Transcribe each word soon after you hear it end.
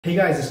Hey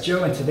guys, it's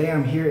Joe, and today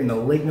I'm here in the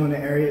Lake Nona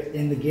area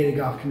in the gated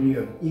golf community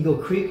of Eagle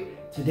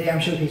Creek. Today I'm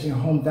showcasing a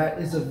home that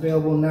is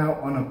available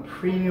now on a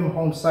premium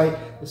home site.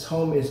 This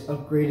home is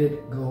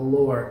upgraded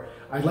galore.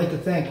 I'd like to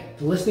thank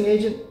the listing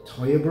agent,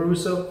 Toya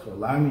Baruso, for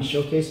allowing me to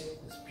showcase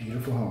this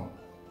beautiful home.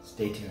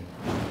 Stay tuned.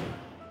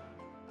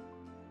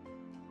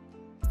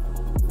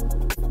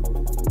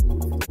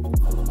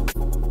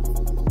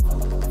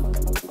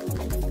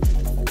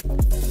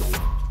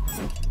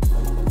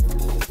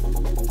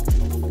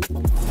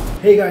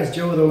 Hey guys,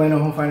 Joe with Orlando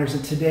Home Finders,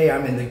 and today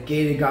I'm in the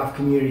gated golf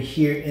community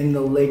here in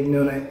the Lake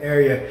Nona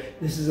area.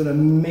 This is an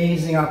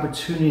amazing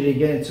opportunity to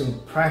get into a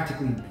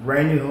practically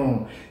brand new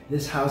home.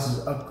 This house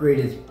is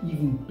upgraded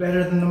even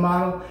better than the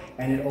model,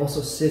 and it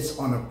also sits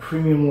on a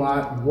premium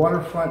lot,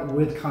 waterfront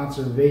with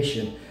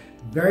conservation.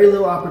 Very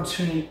little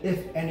opportunity,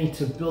 if any,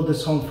 to build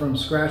this home from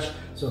scratch.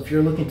 So if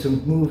you're looking to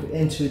move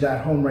into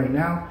that home right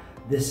now,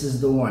 this is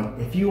the one.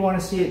 If you want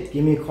to see it,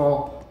 give me a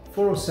call.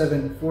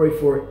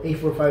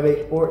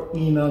 407-484-8458 or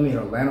email me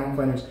at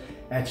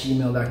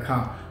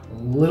orlandohomefinders@gmail.com. A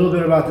little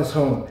bit about this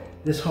home.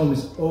 This home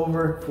is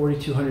over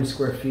 4,200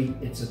 square feet.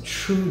 It's a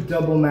true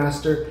double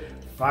master,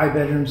 5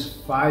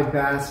 bedrooms, 5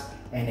 baths,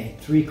 and a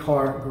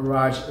 3-car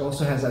garage. It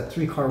also has that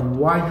 3-car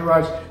wide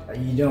garage that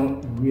you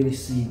don't really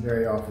see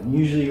very often.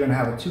 Usually you're gonna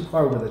have a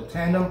 2-car with a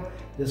tandem.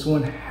 This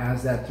one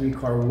has that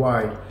 3-car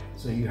wide,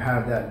 so you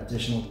have that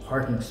additional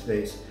parking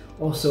space.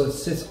 Also, it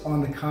sits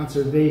on the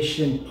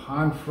conservation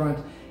pond front,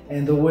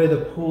 and the way the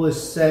pool is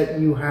set,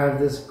 you have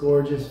this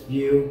gorgeous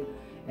view,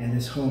 and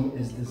this home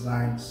is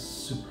designed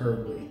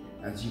superbly,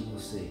 as you will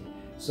see.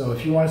 So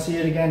if you want to see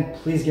it again,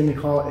 please give me a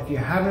call. If you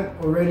haven't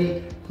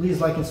already,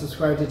 please like and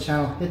subscribe to the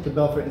channel, hit the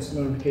bell for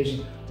instant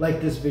notifications, like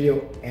this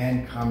video,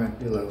 and comment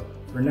below.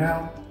 For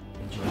now,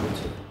 enjoy the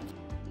tour.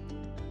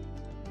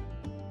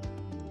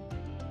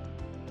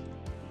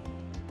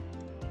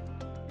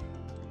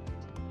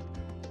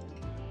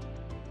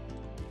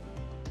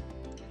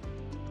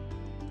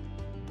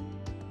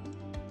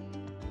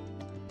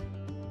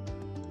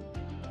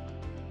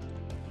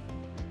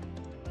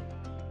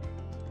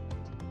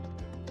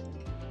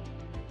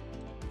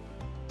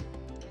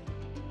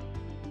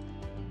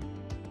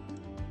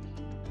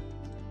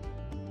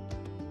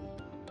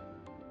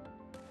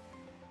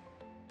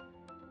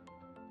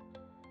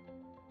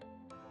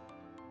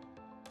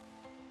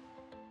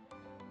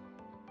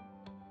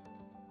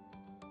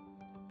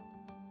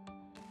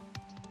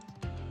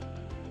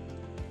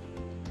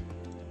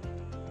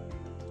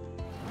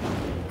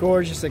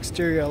 Gorgeous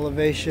exterior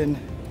elevation.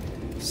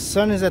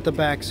 Sun is at the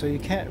back, so you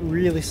can't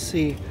really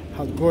see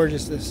how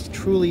gorgeous this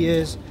truly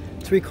is.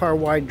 3-car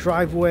wide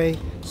driveway,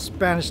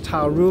 Spanish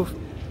tile roof,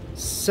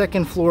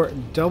 2nd floor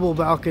double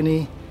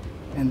balcony,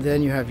 and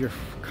then you have your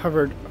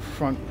covered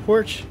front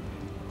porch,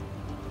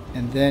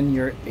 and then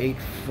your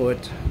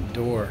 8-foot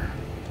door.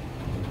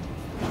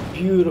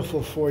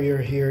 Beautiful foyer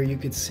here. You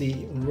can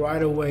see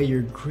right away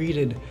you're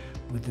greeted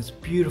with this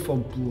beautiful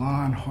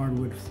blonde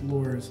hardwood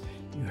floors.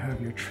 You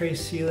have your tray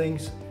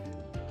ceilings,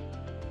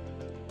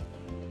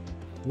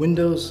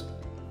 windows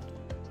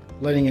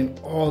letting in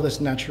all this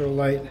natural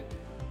light.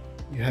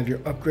 You have your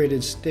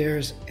upgraded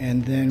stairs,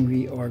 and then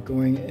we are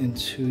going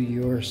into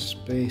your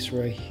space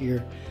right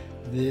here.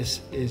 This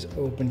is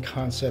open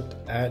concept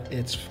at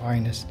its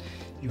finest.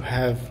 You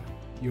have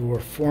your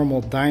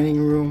formal dining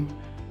room,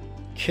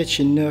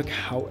 kitchen nook,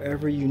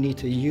 however you need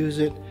to use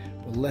it.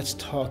 But let's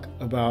talk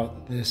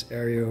about this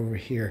area over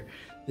here.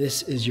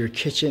 This is your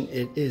kitchen.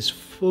 It is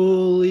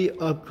fully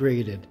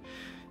upgraded.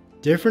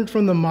 Different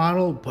from the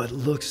model, but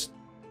looks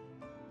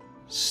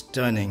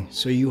stunning.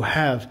 So you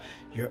have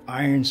your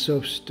iron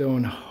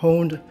soapstone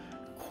honed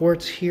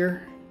quartz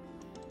here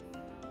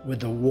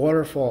with the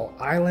waterfall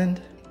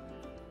island.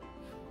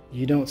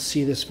 You don't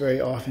see this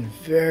very often.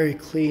 Very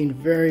clean,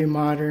 very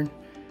modern.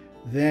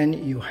 Then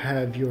you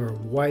have your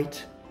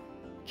white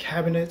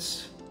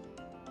cabinets,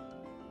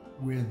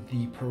 with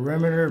the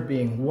perimeter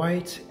being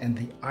white and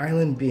the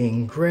island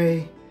being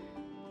gray.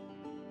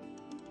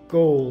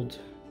 Gold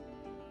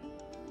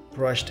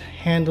brushed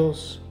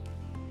handles.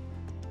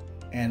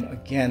 And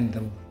again,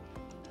 the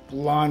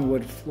blonde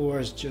wood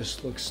floors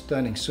just look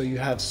stunning. So you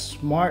have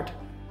smart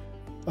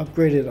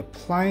upgraded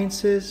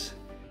appliances,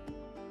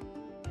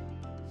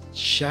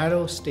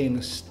 shadow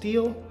stainless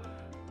steel,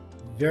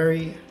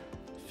 very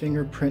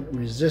fingerprint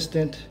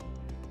resistant.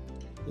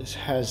 This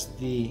has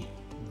the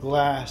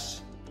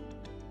glass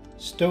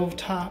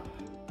stovetop,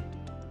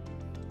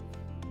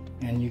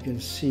 and you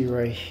can see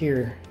right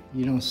here,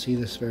 you don't see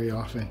this very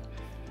often.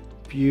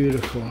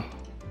 Beautiful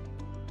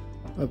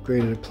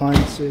upgraded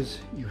appliances.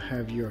 You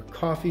have your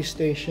coffee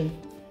station.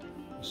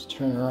 Let's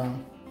turn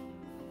around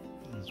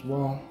as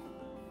well.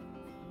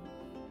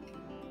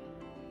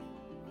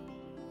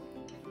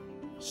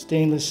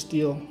 Stainless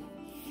steel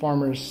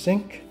farmer's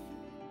sink.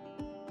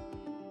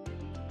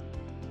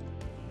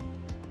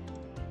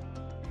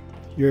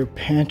 Your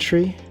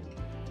pantry.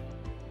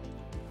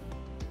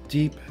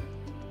 Deep,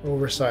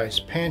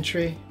 oversized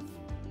pantry.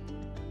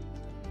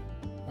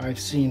 I've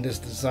seen this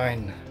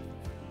design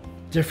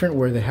different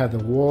where they have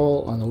the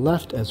wall on the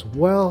left as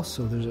well,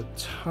 so there's a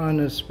ton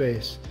of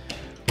space.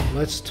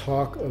 Let's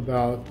talk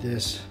about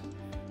this.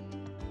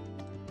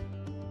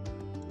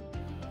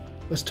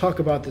 Let's talk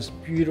about this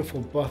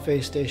beautiful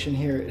buffet station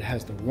here. It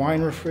has the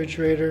wine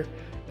refrigerator,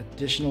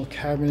 additional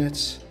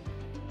cabinets,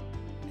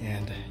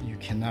 and you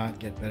cannot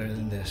get better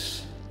than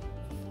this.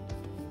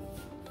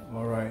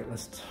 All right,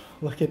 let's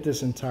look at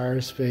this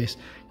entire space.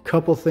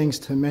 Couple things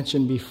to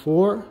mention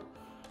before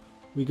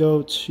we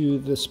go to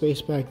the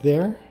space back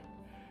there.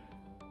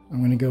 I'm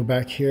going to go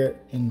back here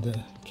in the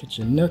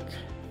kitchen nook.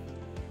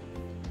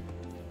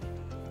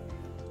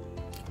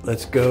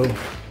 Let's go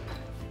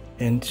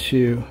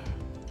into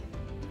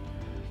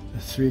the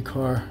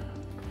 3-car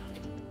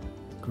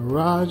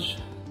garage.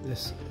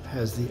 This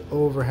has the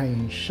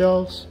overhanging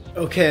shelves.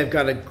 Okay, I've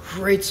got a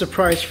great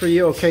surprise for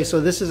you. Okay, so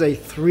this is a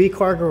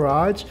 3-car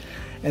garage.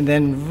 And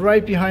then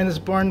right behind this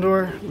barn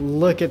door,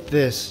 look at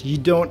this. You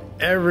don't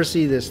ever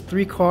see this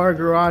 3-car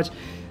garage.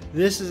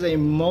 This is a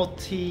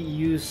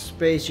multi-use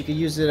space. You can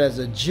use it as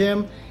a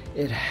gym.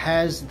 It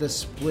has the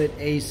split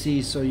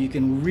AC, so you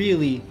can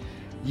really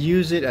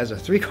use it as a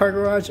 3-car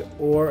garage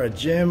or a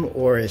gym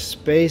or a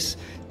space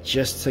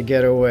just to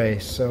get away.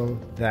 So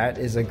that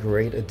is a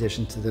great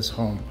addition to this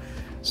home.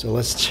 So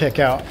let's check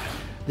out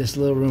this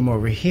little room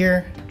over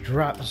here,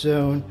 drop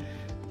zone.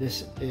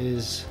 This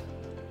is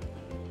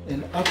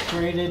an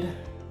upgraded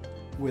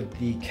with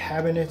the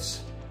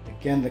cabinets.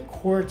 Again, the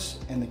quartz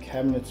and the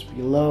cabinets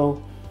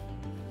below,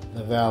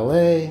 the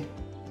valet,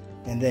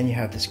 and then you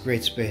have this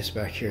great space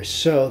back here.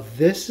 So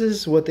this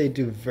is what they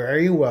do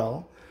very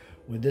well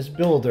with this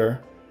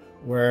builder,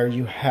 where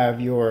you have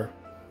your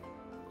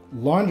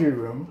laundry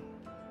room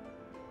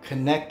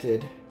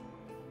connected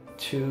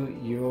to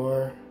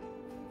your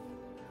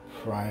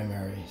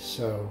primary.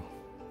 So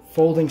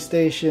folding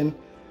station,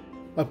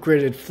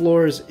 upgraded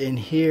floors in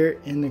here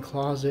in the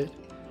closet,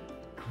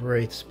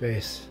 great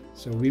space.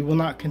 So we will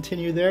not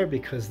continue there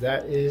because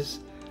that is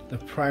the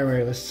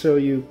primary. Let's show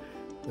you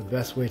the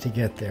best way to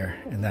get there,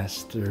 and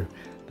that's through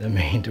the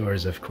main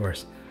doors, of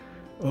course.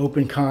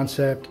 Open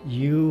concept.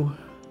 You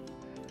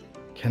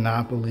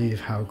cannot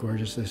believe how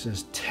gorgeous this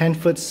is.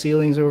 10-foot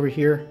ceilings over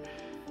here.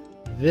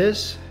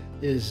 This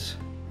is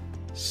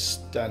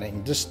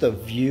stunning. Just the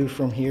view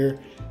from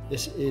here.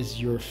 This is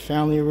your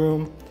family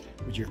room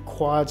with your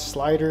quad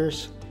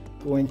sliders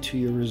going to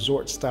your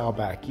resort style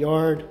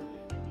backyard.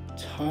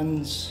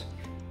 Tons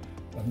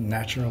of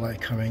natural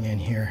light coming in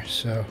here.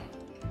 So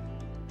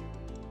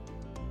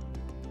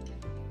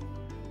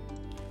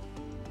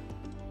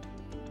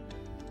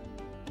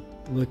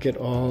look at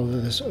all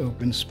of this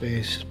open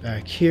space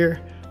back here.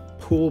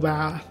 Pool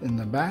bath in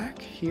the back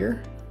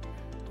here.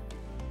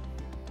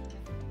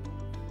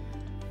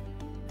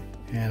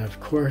 And of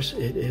course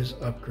it is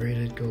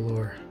upgraded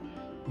galore.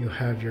 You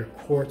have your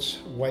quartz,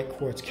 white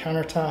quartz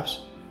countertops,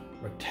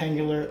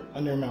 rectangular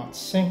undermount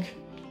sink.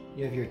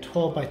 You have your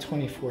 12 by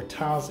 24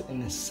 tiles in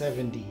the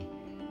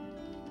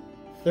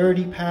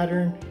 70/30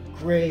 pattern,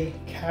 gray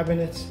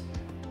cabinets,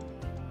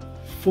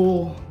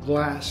 full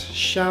glass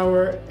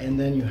shower, and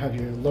then you have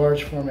your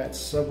large format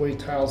subway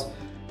tiles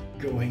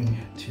going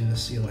to the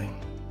ceiling.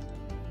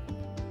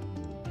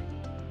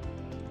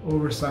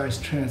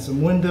 Oversized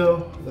transom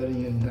window,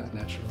 letting in that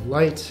natural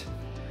light.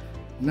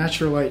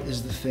 Natural light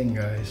is the thing,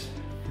 guys,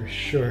 for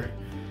sure.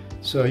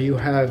 So you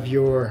have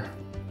your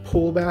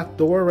pool bath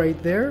door right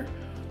there,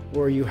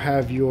 or you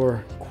have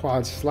your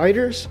quad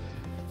sliders.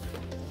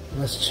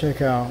 Let's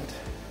check out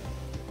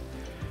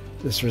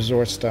this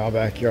resort style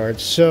backyard.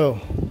 So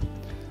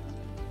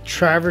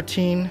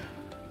travertine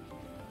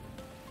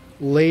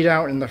laid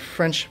out in the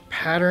French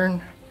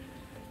pattern.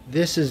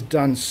 This is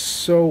done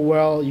so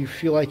well. You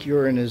feel like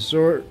you're in a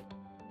resort.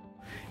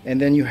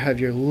 And then you have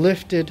your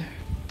lifted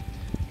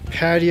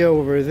patio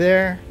over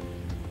there,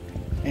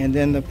 and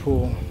then the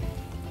pool.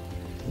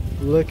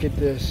 Look at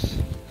this.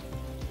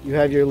 You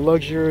have your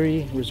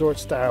luxury resort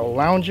style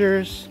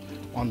loungers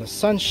on the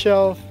sun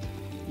shelf.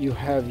 You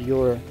have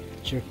your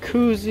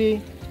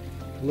jacuzzi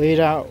laid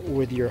out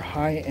with your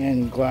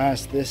high-end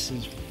glass. This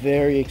is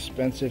very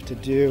expensive to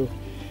do.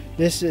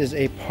 This is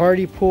a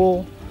party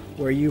pool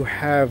where you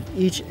have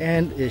each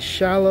end is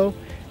shallow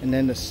and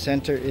then the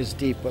center is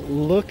deep. But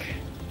look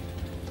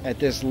at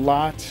this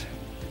lot.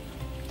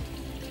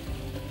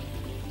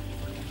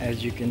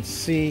 As you can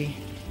see,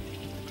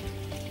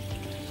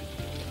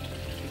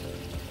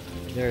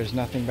 there's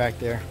nothing back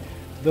there.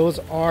 Those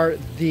are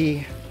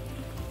the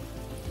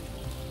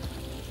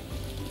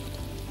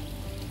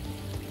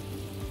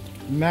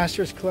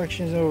Masters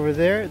collections over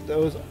there.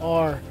 Those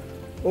are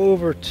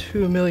over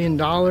 $2 million.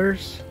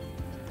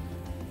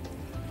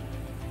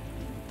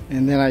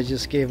 And then I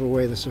just gave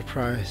away the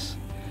surprise.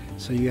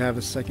 So you have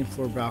a second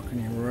floor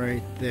balcony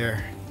right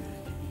there.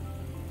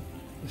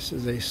 This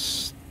is a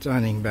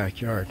stunning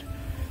backyard.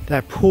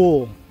 That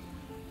pool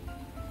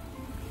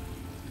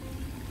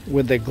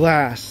with the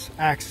glass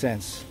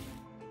accents.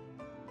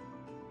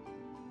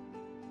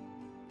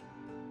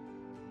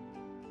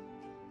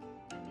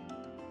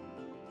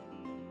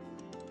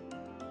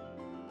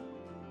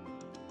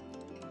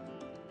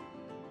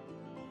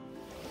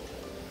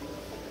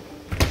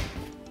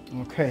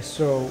 Okay,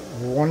 so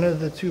one of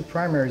the two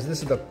primaries,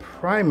 this is the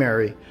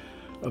primary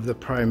of the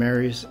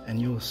primaries, and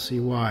you'll see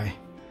why.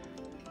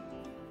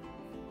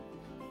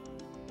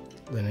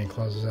 Linen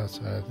closets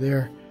outside of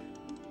there.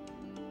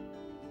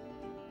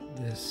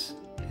 This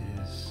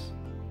is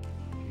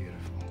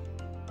beautiful.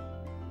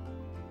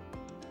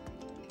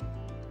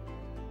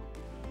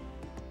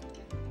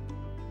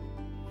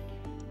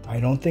 I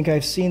don't think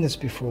I've seen this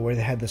before where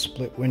they had the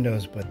split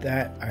windows, but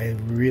that I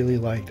really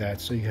like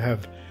that. So you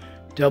have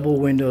double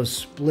windows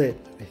split.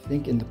 I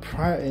think in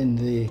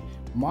the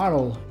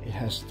model it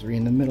has 3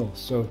 in the middle,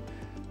 so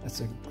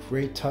that's a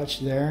great touch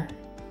there.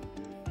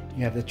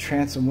 You have the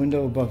transom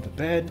window above the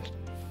bed,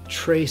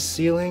 tray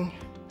ceiling,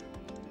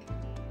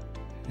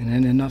 and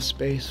then enough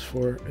space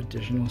for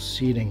additional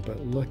seating. But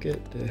look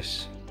at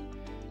this,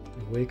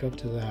 you wake up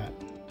to that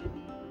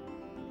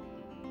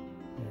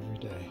every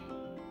day.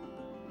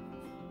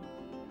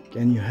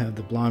 Again, you have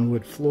the blonde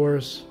wood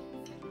floors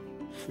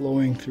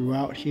flowing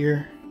throughout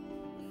here.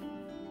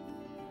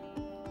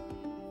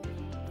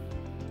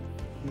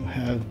 You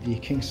have the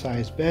king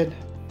size bed.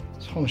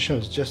 This home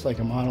shows just like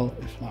a model,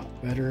 if not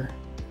better.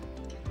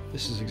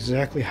 This is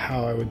exactly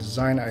how I would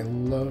design it. I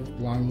love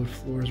blonde wood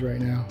floors right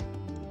now.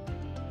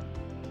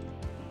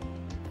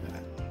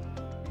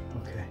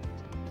 Okay,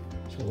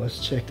 so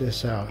let's check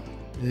this out.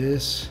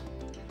 This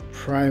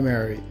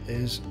primary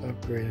is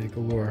upgraded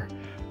galore.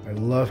 I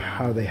love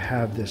how they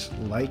have this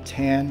light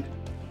tan,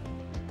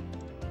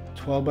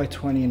 12 by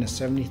 20 and a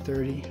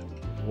 70/30,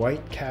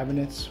 white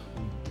cabinets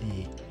with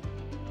the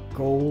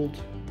gold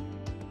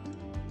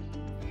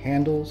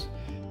handles,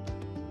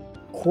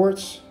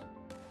 quartz,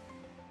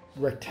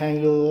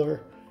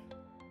 rectangular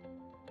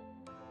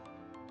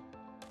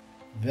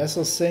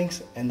vessel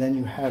sinks, and then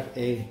you have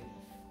a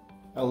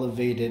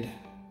elevated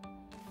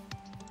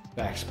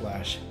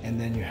backsplash, and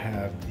then you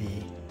have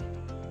the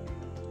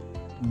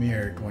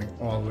mirror going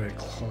all the way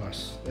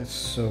across. That's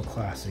so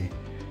classy.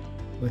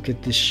 Look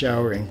at this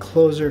shower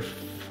enclosure,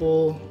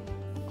 full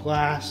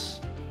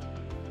glass,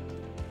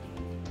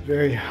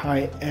 very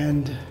high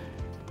end.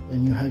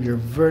 Then you have your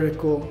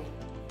vertical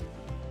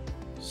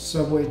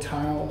subway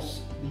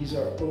tiles. These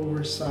are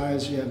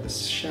oversized. You have the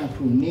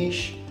shampoo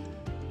niche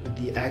with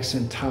the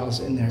accent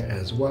tiles in there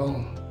as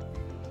well.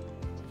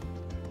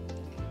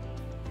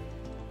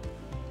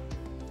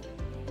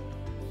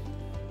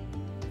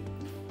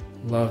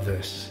 Love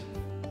this.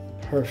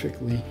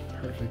 Perfect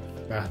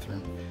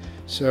bathroom.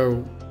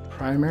 So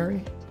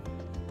primary,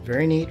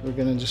 very neat. We're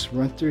gonna just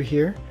run through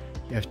here.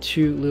 You have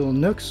 2 little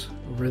nooks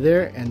over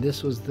there, and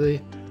this was the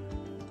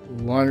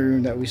laundry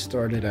room that we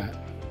started at.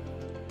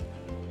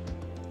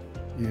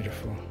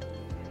 Beautiful.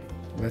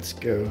 Let's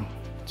go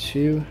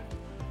to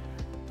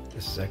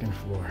the 2nd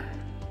floor.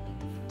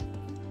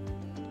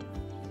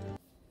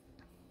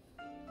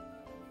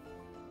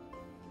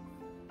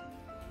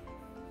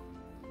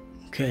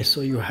 Okay,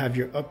 so you have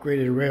your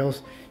upgraded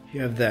rails.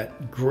 You have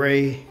that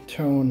gray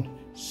tone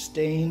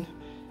stain.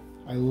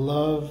 I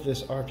love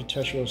this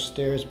architectural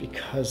stairs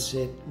because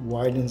it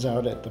widens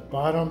out at the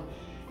bottom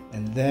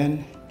and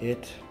then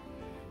it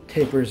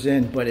tapers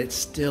in, but it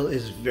still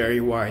is very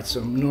wide.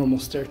 So normal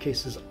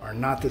staircases are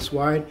not this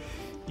wide.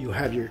 You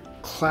have your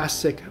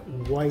classic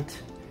white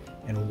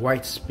and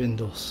white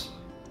spindles.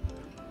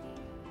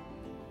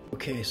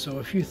 Okay, so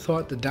if you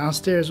thought the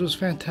downstairs was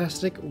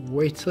fantastic,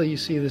 wait till you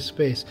see this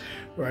space.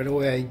 Right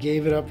away, I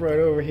gave it up right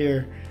over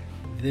here.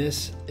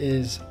 This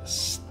is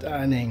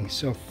stunning.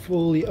 So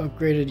fully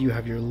upgraded. You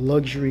have your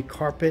luxury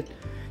carpet.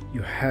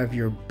 You have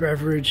your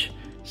beverage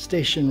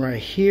station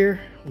right here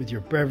with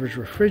your beverage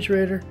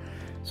refrigerator.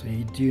 So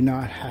you do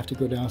not have to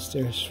go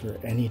downstairs for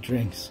any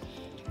drinks.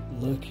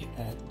 Look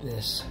at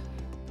this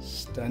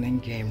stunning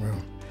game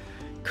room.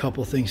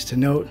 Couple things to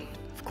note.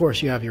 Of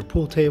course, you have your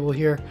pool table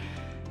here.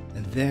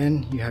 And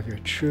then you have your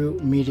true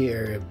media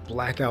area,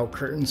 blackout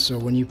curtains. So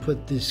when you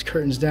put these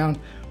curtains down,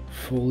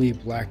 fully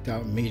blacked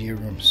out media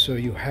room. So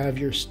you have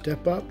your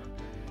step up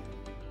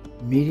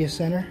media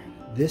center.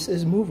 This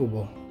is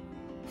movable,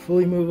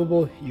 fully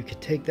movable. You could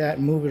take that,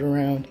 move it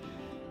around.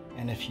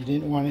 And if you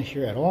didn't want it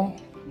here at all,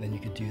 then you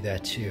could do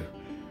that too.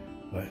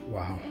 But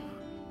wow.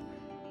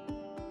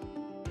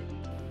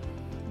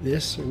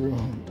 This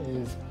room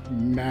is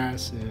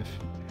massive.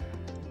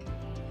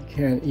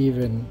 Can't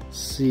even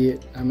see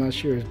it. I'm not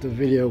sure if the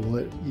video will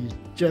let you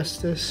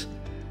justice.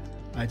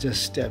 I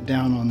just stepped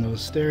down on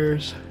those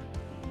stairs,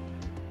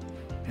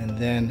 and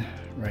then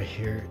right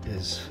here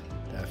is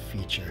that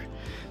feature.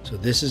 So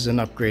this is an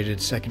upgraded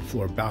 2nd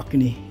floor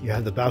balcony. You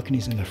have the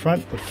balconies in the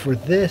front, but for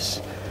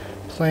this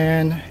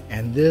plan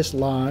and this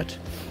lot,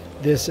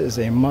 this is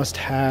a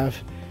must-have,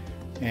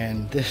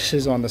 and this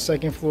is on the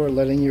 2nd floor,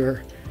 letting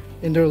your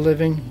indoor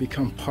living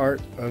become part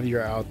of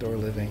your outdoor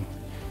living.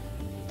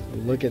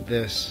 Look at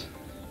this.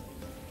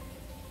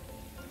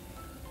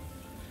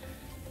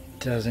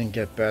 Doesn't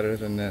get better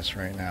than this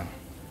right now.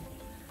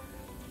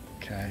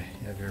 Okay,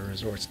 you have your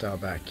resort style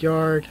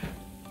backyard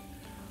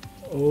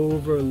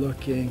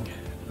overlooking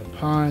the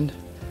pond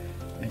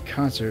and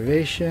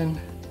conservation,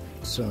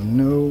 so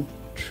no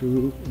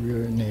true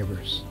rear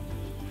neighbors.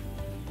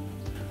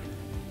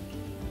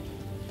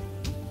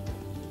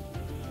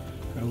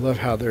 I love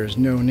how there's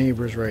no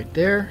neighbors right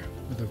there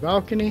with a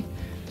balcony,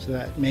 so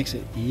that makes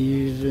it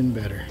even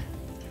better.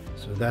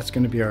 So that's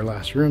going to be our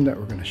last room that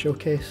we're going to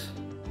showcase.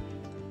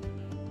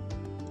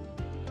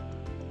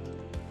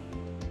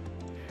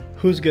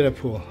 Who's good at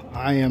pool?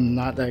 I am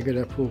not that good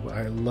at pool, but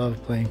I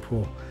love playing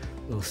pool.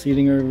 Little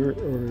seating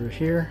over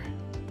here.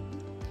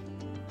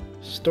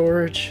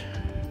 Storage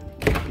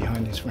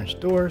behind these French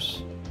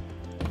doors.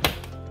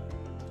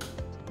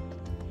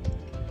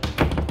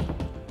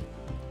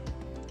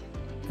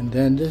 And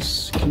then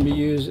this can be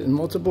used in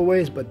multiple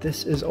ways, but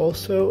this is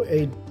also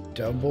a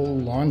double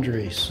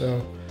laundry.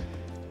 So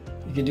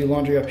you can do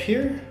laundry up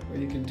here, or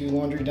you can do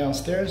laundry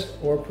downstairs,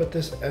 or put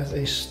this as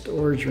a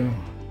storage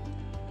room.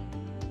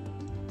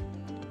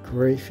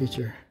 Great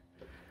feature.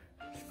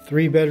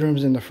 3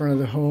 bedrooms in the front of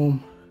the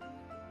home,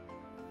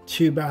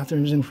 2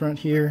 bathrooms in front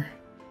here.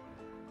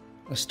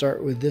 Let's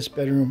start with this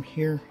bedroom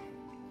here.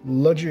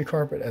 Luxury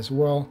carpet as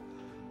well.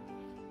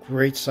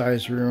 Great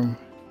size room.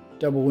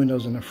 Double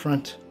windows in the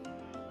front.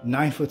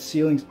 9-foot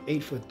ceilings,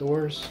 8-foot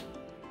doors.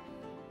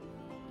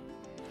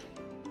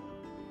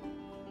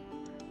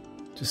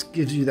 Just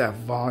gives you that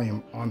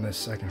volume on the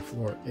second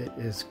floor. It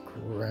is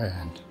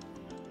grand.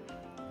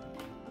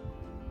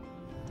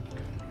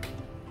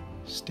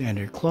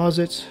 Standard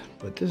closets,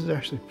 but this is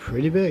actually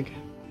pretty big.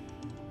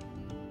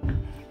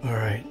 All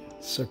right,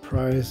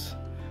 surprise.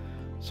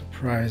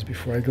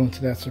 Before I go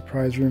into that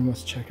surprise room,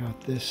 let's check out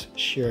this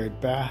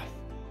shared bath.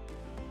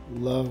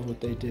 Love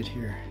what they did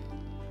here.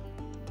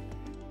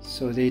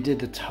 So they did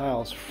the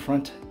tiles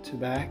front to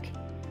back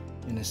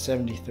in a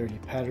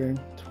 70-30 pattern,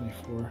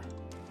 24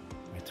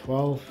 by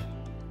 12,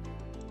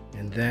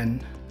 and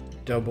then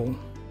double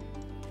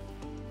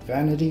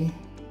vanity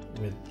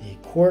with the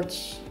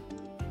quartz,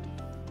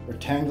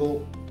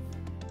 rectangle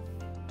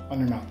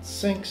undermount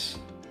sinks,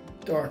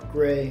 dark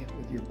gray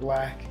with your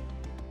black,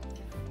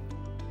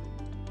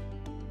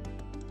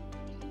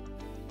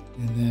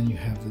 and then you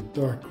have the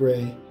dark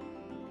gray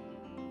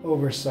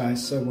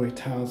oversized subway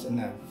tiles in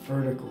that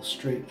vertical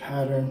straight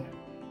pattern.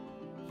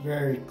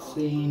 Very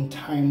clean,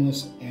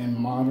 timeless, and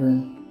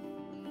modern.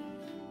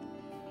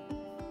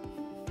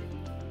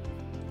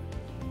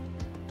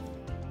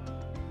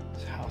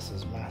 This house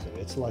is massive.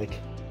 It's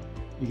like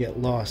you get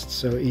lost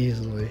so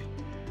easily.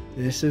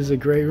 This is a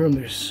great room.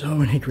 There's so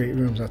many great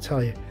rooms, I'll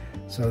tell you.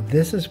 So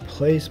this is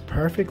placed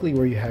perfectly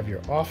where you have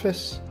your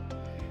office,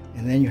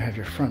 and then you have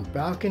your front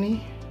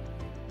balcony.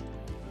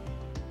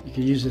 You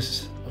could use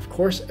this, of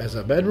course, as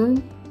a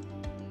bedroom.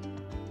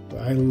 But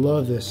I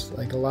love this.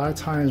 Like, a lot of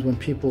times when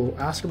people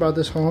ask about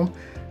this home,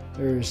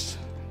 if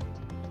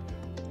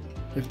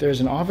there's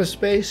an office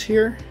space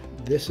here,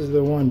 this is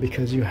the one,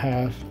 because you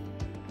have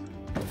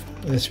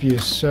this view.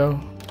 So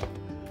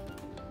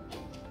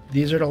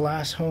these are the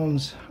last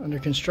homes under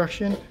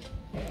construction.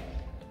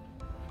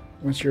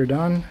 Once you're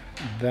done,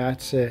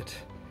 that's it.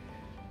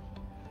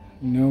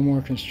 No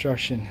more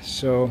construction.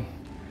 So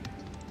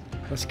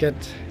let's get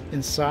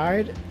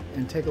inside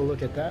and take a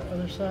look at that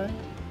other side.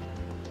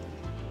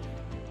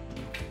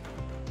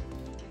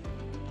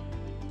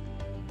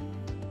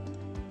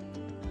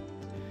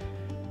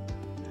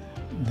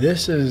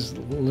 This is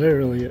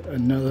literally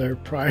another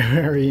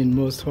primary in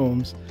most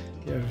homes.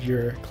 You have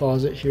your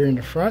closet here in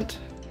the front,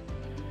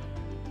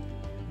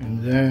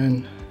 and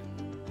then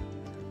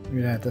look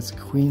at that, that's a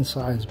queen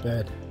size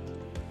bed.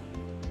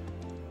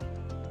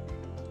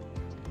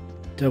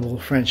 Double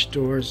French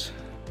doors,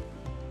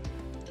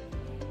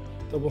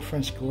 double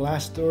French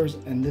glass doors,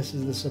 and this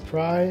is the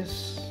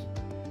surprise.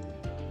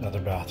 Another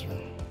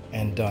bathroom,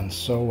 and done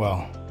so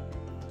well.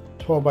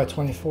 12 by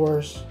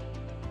 24s,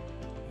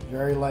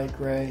 very light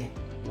gray,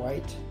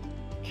 white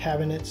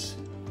cabinets,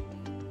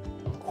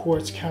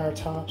 quartz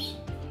countertops,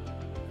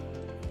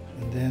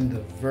 and then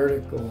the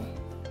vertical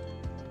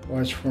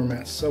large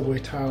format subway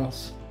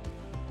tiles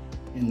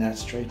in that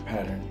straight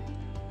pattern.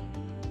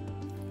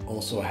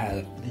 Also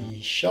have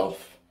the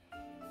shelf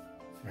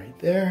right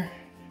there.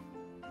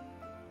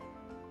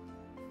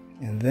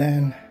 And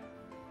then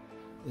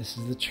this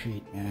is the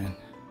treat, man.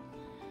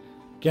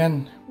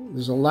 Again,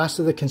 there's the last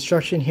of the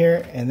construction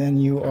here, and then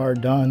you are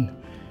done.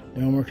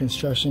 No more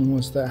construction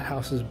once that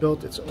house is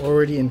built. It's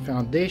already in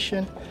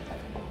foundation.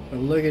 But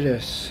look at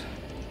this.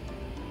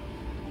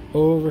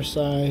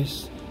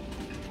 Oversized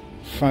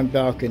front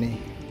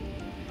balcony.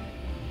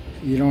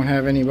 You don't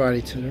have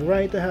anybody to the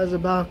right that has a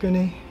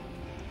balcony,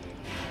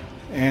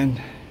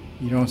 and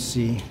you don't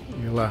see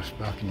your left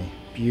balcony.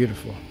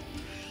 Beautiful.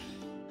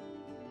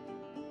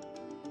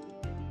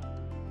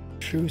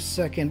 True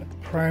second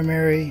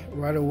primary.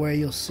 Right away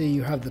you'll see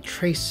you have the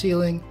tray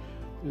ceiling,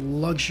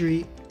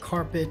 luxury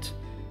carpet,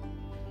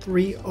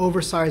 3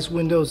 oversized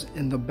windows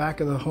in the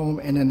back of the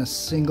home, and then a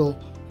single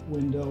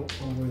window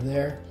over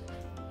there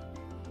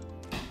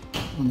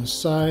on the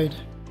side.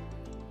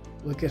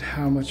 Look at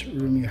how much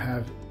room you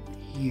have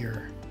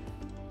here.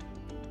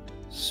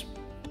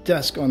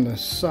 Desk on the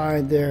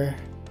side there,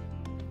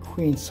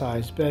 queen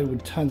size bed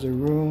with tons of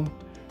room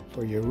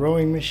for your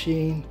rowing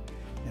machine,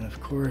 and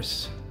of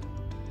course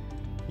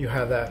you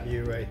have that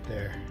view right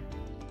there.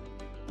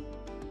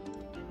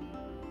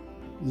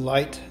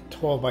 light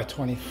 12 by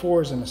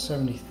 24s and a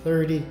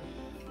 70/30.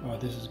 Oh,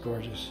 this is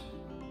gorgeous.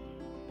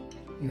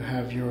 You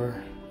have your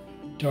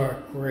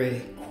dark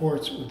gray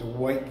quartz with the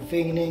white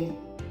veining,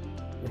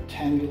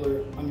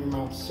 rectangular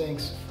undermount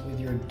sinks with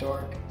your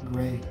dark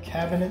gray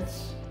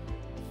cabinets,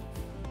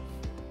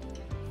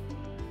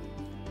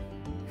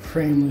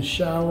 frameless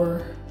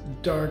shower,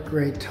 dark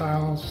gray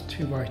tiles,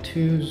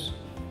 2x2s,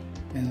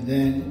 and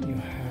then you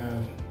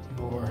have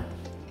your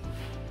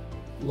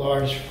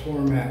large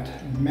format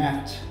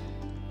matte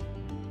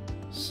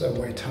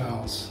subway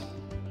tiles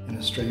in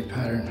a straight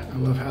pattern. I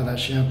love how that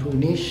shampoo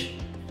niche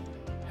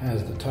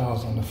has the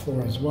tiles on the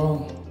floor as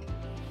well.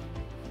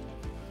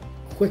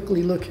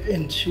 Quickly look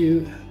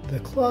into the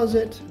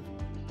closet.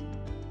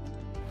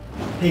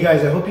 Hey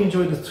guys, I hope you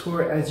enjoyed the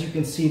tour. As you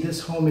can see,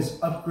 this home is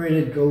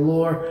upgraded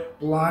galore.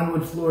 Blonde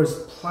wood floors,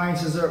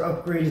 appliances are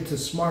upgraded to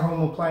smart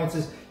home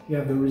appliances. You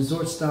have the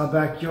resort style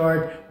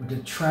backyard with the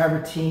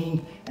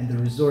travertine and the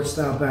resort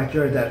style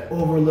backyard that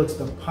overlooks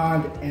the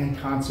pond and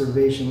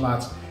conservation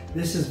lots.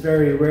 This is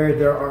very rare.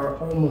 There are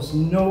almost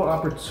no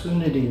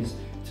opportunities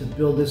to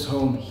build this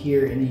home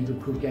here in Eagle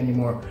Creek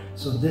anymore.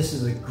 So this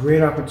is a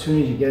great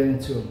opportunity to get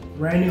into a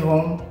brand new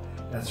home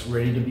that's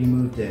ready to be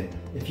moved in.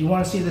 If you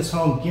want to see this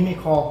home, give me a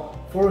call,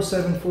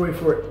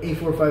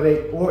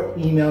 407-484-8458, or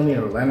email me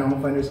at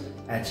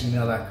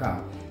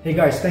orlandohomefinders@gmail.com. Hey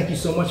guys, thank you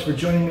so much for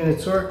joining me on the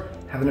tour.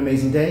 Have an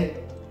amazing day,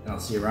 and I'll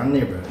see you around the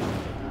neighborhood.